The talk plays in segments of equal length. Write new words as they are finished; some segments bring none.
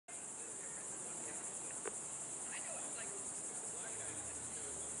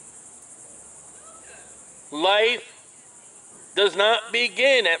Life does not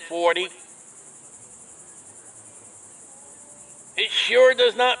begin at 40. It sure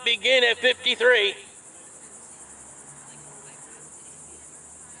does not begin at 53.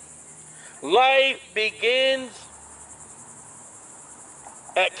 Life begins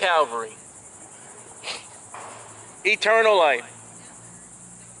at Calvary. Eternal life.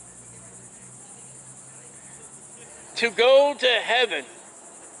 To go to heaven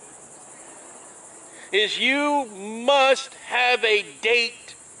is you must have a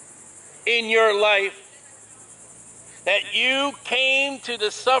date in your life that you came to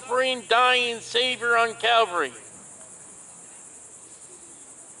the suffering, dying Savior on Calvary.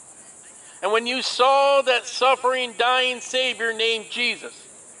 And when you saw that suffering, dying Savior named Jesus,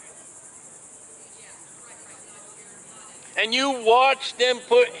 and you watched them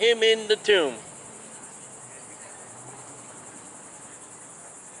put him in the tomb,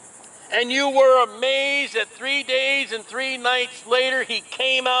 and you were amazed that 3 days and 3 nights later he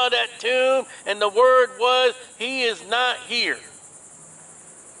came out of that tomb, and the word was, he is not here.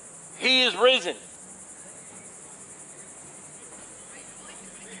 He is risen.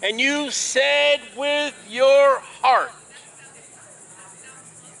 And you said with your heart,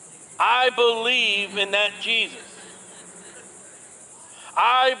 I believe in that Jesus.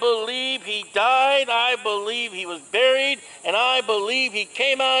 I believe he died, I believe he was buried, and I believe he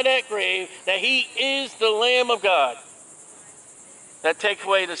came out of that grave, that he is the Lamb of God that takes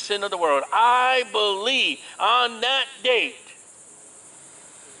away the sin of the world. I believe on that date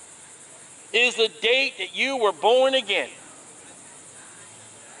is the date that you were born again.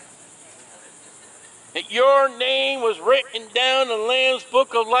 That your name was written down in the Lamb's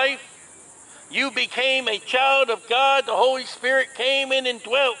book of life. You became a child of God. The Holy Spirit came in and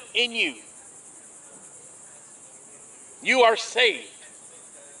dwelt in you. You are saved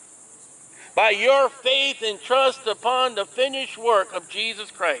by your faith and trust upon the finished work of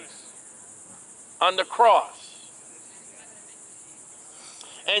Jesus Christ on the cross,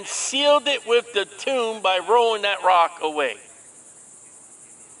 and sealed it with the tomb by rolling that rock away.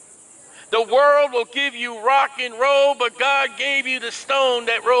 The world will give you rock and roll, but God gave you the stone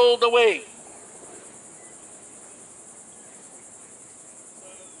that rolled away.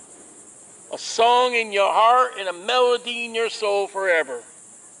 A song in your heart and a melody in your soul forever.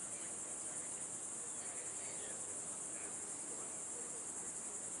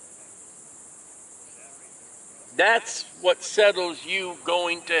 That's what settles you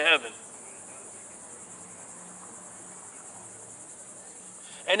going to heaven.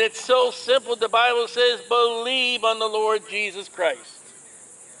 And it's so simple. The Bible says, believe on the Lord Jesus Christ.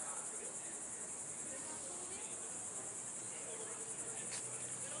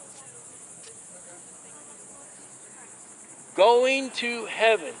 Going to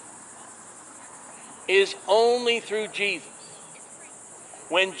heaven is only through Jesus.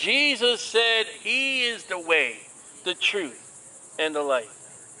 When Jesus said, he is the way, the truth, and the life.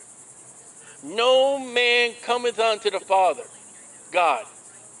 No man cometh unto the Father, God,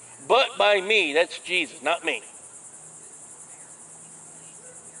 but by me. That's Jesus, not me.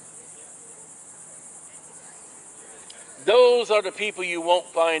 Those are the people you won't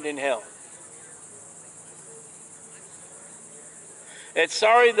find in hell. And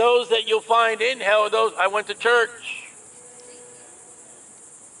sorry, those that you'll find in hell are those, I went to church.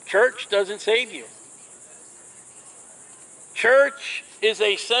 Church doesn't save you. Church is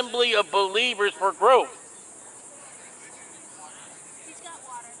an assembly of believers for growth.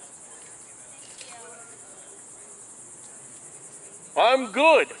 I'm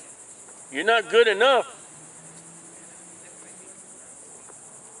good. You're not good enough.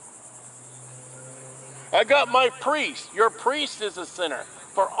 I got my priest. Your priest is a sinner.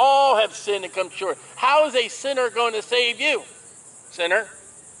 For all have sinned and come short. How is a sinner going to save you, sinner?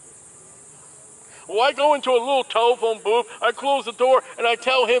 Well, I go into a little telephone booth, I close the door, and I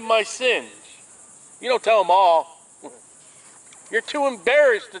tell him my sins. You don't tell them all. You're too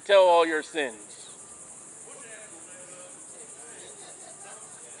embarrassed to tell all your sins.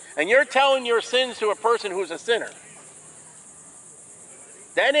 And you're telling your sins to a person who's a sinner.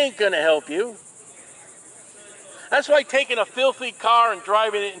 That ain't going to help you. That's like taking a filthy car and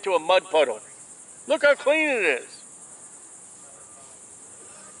driving it into a mud puddle. Look how clean it is.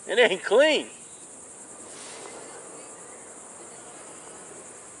 It ain't clean.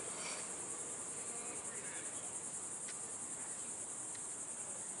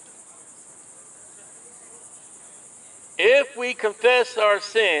 If we confess our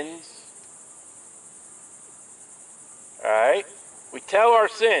sins, all right, we tell our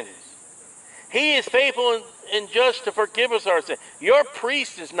sins, he is faithful and just to forgive us our sins. Your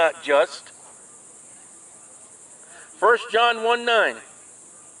priest is not just. 1 John 1:9.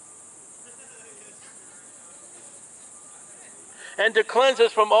 And to cleanse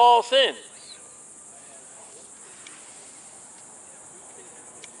us from all sins.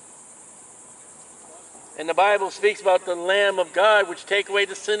 And the Bible speaks about the Lamb of God, which take away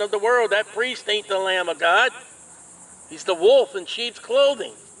the sin of the world. That priest ain't the Lamb of God. He's the wolf in sheep's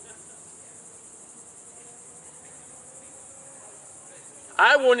clothing.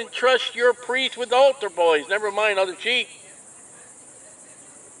 I wouldn't trust your priest with altar boys, never mind other sheep.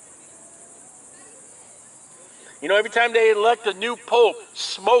 You know, every time they elect a new pope,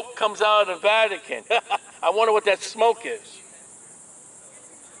 smoke comes out of the Vatican. I wonder what that smoke is.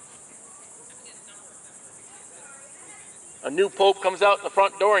 A new pope comes out the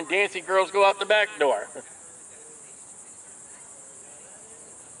front door and dancing girls go out the back door.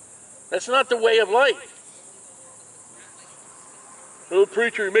 That's not the way of life. Oh,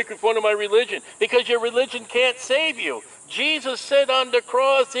 preacher, you're making fun of my religion. Because your religion can't save you. Jesus said on the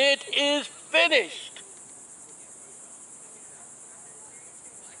cross, it is finished.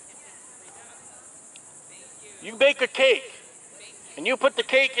 You bake a cake, and you put the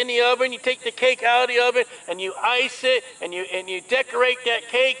cake in the oven, you take the cake out of the oven, and you ice it, and you decorate that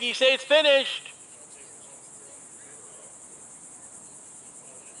cake, you say it's finished.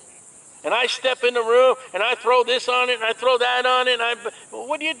 And I step in the room, and I throw this on it, and I throw that on it, and well,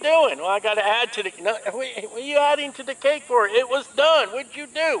 what are you doing? Well, I got to add to the, no, what are you adding to the cake for? It was done. What'd you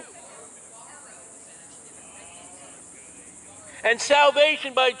do? And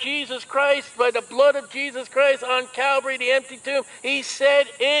salvation by Jesus Christ, by the blood of Jesus Christ on Calvary, the empty tomb, he said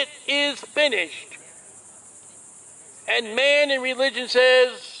it is finished. And man in religion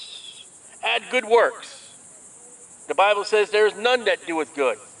says, add good works. The Bible says there is none that doeth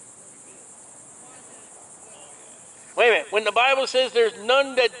good. Wait a minute. When the Bible says there's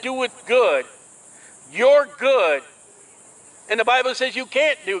none that doeth good, you're good, and the Bible says you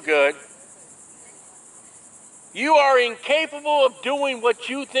can't do good, you are incapable of doing what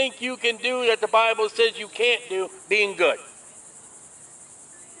you think you can do that the Bible says you can't do, being good.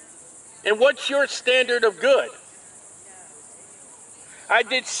 And what's your standard of good? I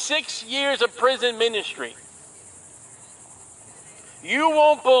did 6 years of prison ministry. You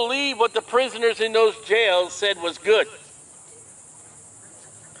won't believe what the prisoners in those jails said was good.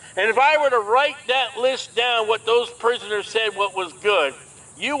 And if I were to write that list down, what those prisoners said what was good,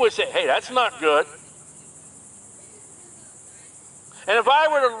 you would say, hey, that's not good. And if I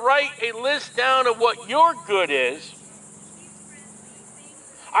were to write a list down of what your good is,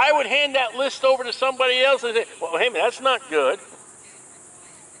 I would hand that list over to somebody else and say, well, hey, man, that's not good.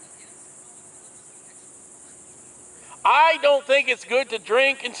 I don't think it's good to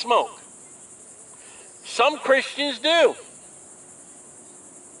drink and smoke. Some Christians do.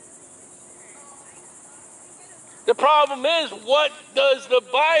 The problem is, what does the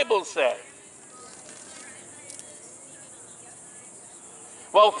Bible say?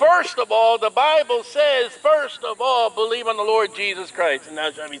 Well, first of all, the Bible says, first of all, believe on the Lord Jesus Christ, and thou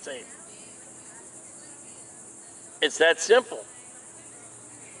shalt be saved. It's that simple.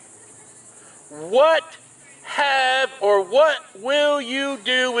 What have or what will you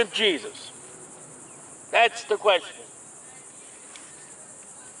do with Jesus? That's the question.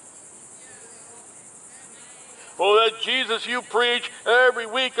 Oh, that Jesus you preach, every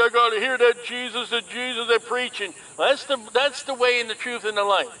week I got to hear that Jesus they're preaching. Well, that's the way and the truth and the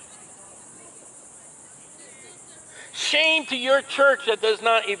life. Shame to your church that does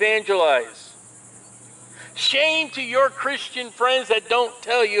not evangelize. Shame to your Christian friends that don't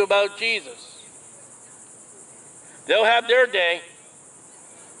tell you about Jesus. They'll have their day.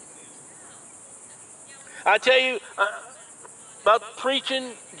 I tell you about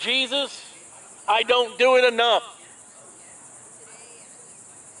preaching Jesus, I don't do it enough.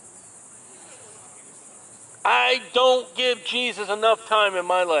 I don't give Jesus enough time in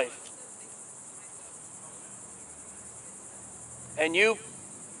my life. And you,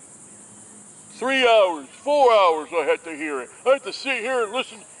 3 hours, 4 hours I had to hear it. I had to sit here and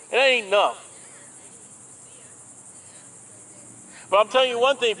listen. It ain't enough. But I'm telling you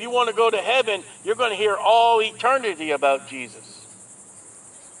one thing, if you want to go to heaven, you're going to hear all eternity about Jesus.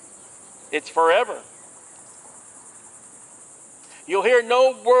 It's forever. You'll hear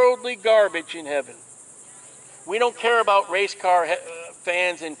no worldly garbage in heaven. We don't care about race car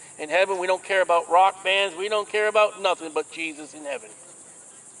fans in heaven. We don't care about rock bands. We don't care about nothing but Jesus in heaven.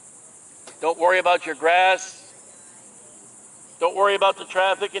 Don't worry about your grass. Don't worry about the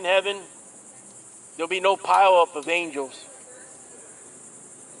traffic in heaven. There'll be no pile-up of angels.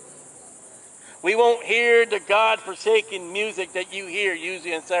 We won't hear the God-forsaken music that you hear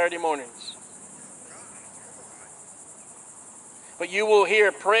usually on Saturday mornings. But you will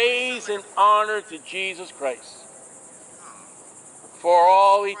hear praise and honor to Jesus Christ for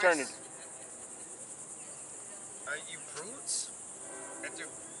all eternity. Are you brutes?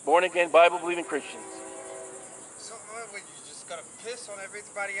 Born again, Bible believing Christians. So what, you just gotta piss on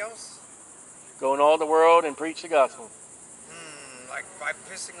everybody else? Go in all the world and preach the gospel. Like by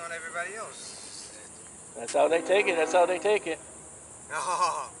pissing on everybody else. That's how they take it. That's how they take it.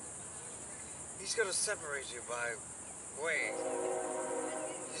 Oh, he's gonna separate you by way.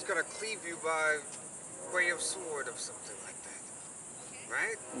 He's gonna cleave you by way of sword or something like that.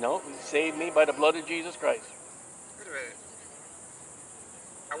 Right? No, he saved me by the blood of Jesus Christ. Wait a minute.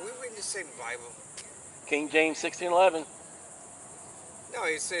 Are we reading the same Bible? King James 16:11. No,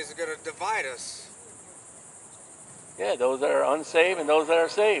 he says he's gonna divide us. Yeah, those that are unsaved and those that are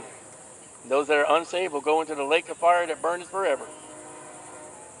saved. Those that are unsaved will go into the lake of fire that burns forever.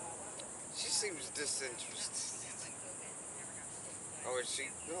 She seems disinterested. Oh, is she?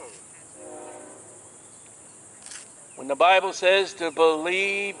 No. When the Bible says to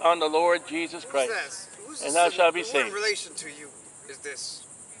believe on the Lord Jesus Christ, Who's and thou shalt be What saved. in relation to you is this?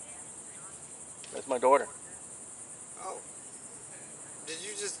 That's my daughter. Oh. Did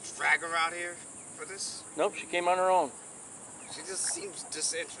you just drag her out here for this? Nope, she came on her own. She just seems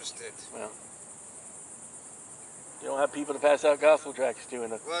disinterested. Well, you don't have people to pass out gospel tracts to.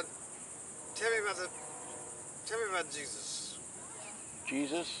 Well, tell me about Jesus.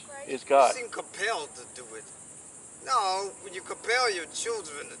 Jesus is God. You seem compelled to do it. No, when you compel your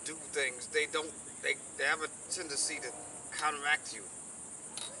children to do things, they have a tendency to counteract you.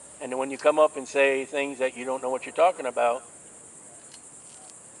 And then when you come up and say things that you don't know what you're talking about,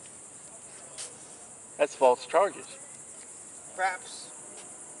 that's false charges. Perhaps.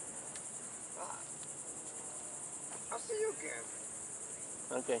 I'll see you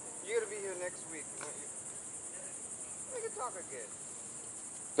again. Okay. You're gonna be here next week, aren't you? We can talk again.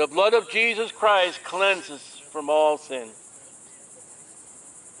 The blood of Jesus Christ cleanses from all sin.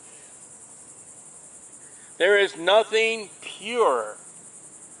 There is nothing purer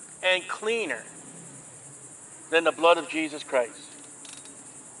and cleaner than the blood of Jesus Christ.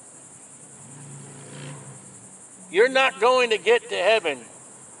 You're not going to get to heaven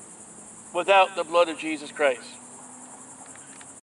without the blood of Jesus Christ.